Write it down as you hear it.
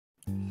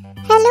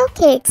Hello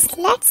kids,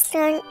 let's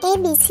learn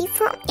ABC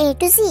from A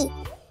to Z.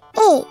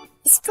 A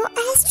is for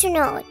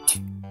astronaut.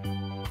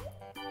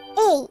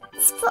 A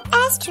is for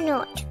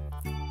astronaut.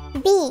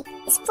 B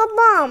is for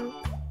bomb.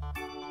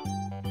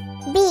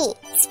 B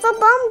is for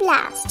bomb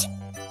blast.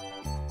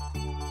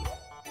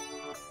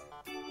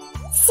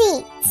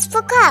 C is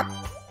for cup.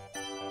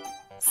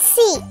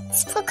 C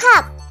is for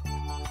cup.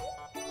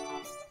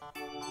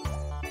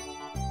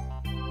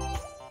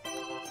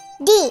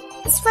 D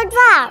is for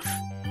dwarf.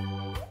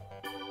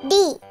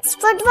 D is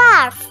for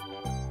dwarf.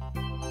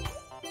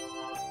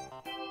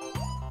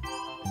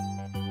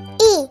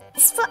 E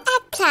is for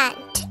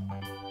eggplant.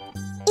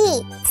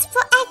 E is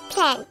for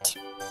eggplant.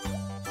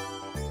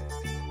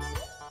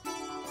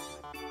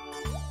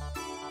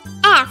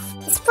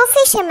 F is for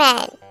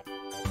fisherman.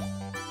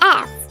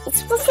 F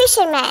is for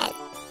fisherman.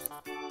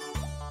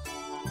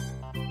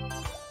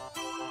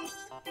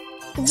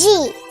 G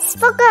is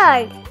for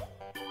girl.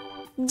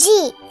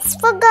 G is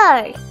for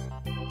girl.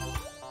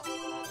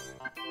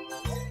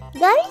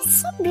 Girl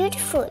is so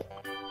beautiful.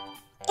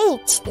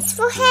 H is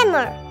for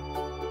hammer.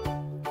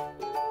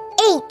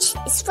 H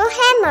is for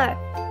hammer.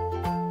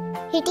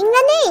 Hitting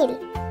the nail.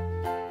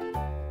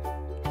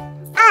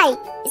 I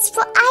is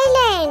for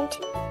island.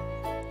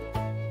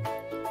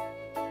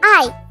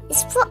 I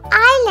is for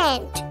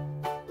island.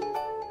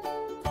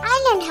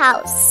 Island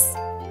house.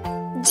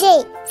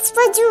 J is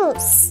for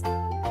juice.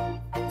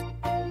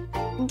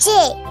 J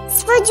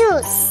is for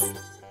juice.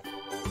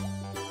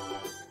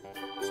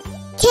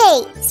 K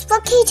is for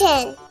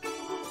kitten.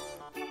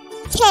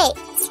 K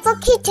is for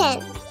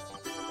kitten.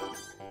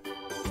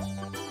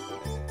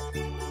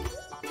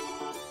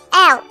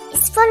 L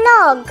is for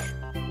log.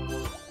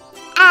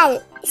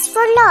 L is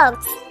for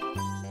logs.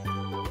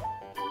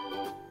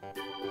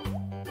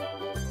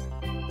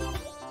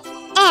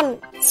 M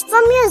is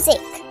for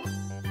music.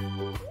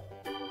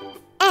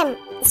 M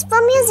is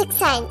for music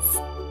science.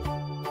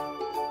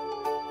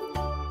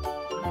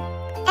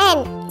 N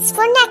is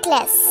for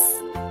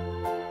necklace.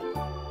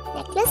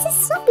 Necklace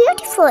is so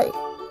beautiful.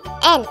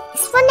 N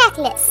is for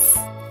necklace.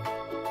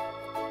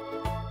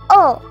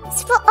 O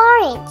is for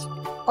orange.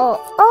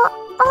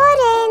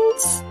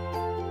 Orange.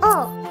 O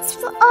is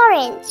for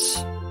orange.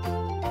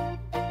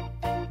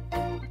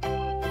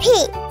 P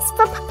is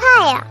for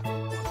papaya.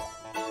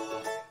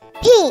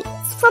 P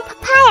is for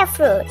papaya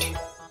fruit.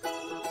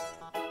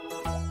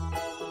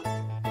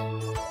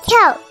 Q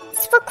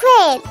is for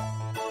quail.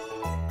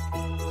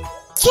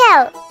 Q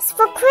is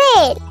for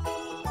quail.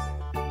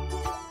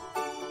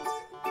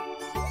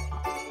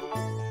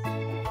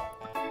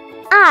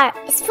 R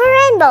is for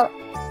rainbow.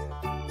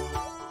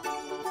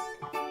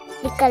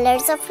 The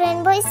colors of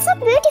rainbow is so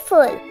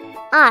beautiful.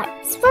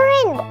 R is for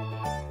rainbow.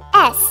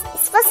 S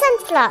is for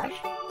sunflower.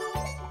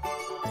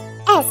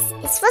 S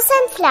is for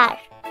sunflower.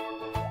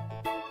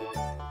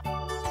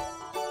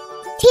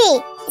 T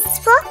is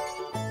for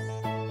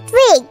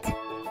twig.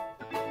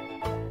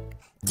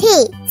 T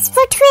is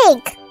for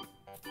twig.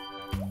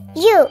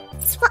 U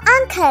is for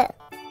uncle.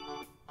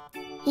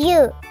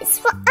 U is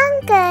for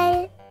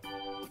uncle.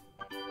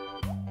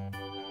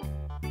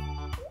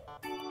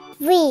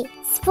 V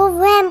is for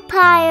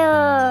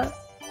vampire.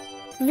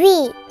 V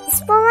is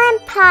for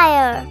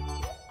vampire.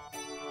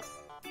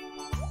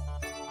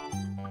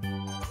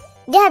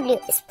 W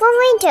is for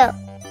winter.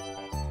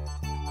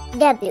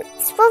 W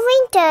is for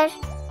winter.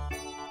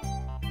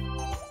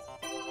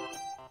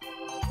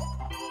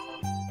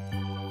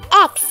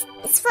 X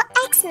is for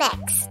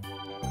X-Max.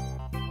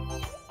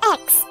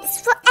 X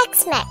is for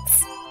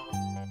X-Max.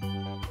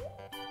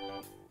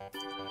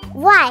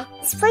 Y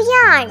is for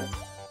yarn.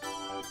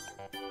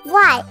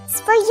 Y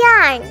is for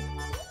yarn.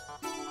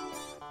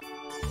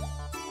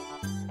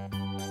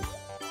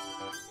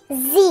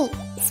 Z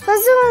is for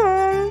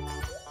zoom.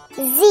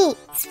 Z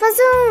is for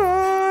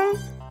zoom.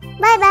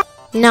 Bye bye.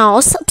 Now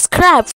subscribe.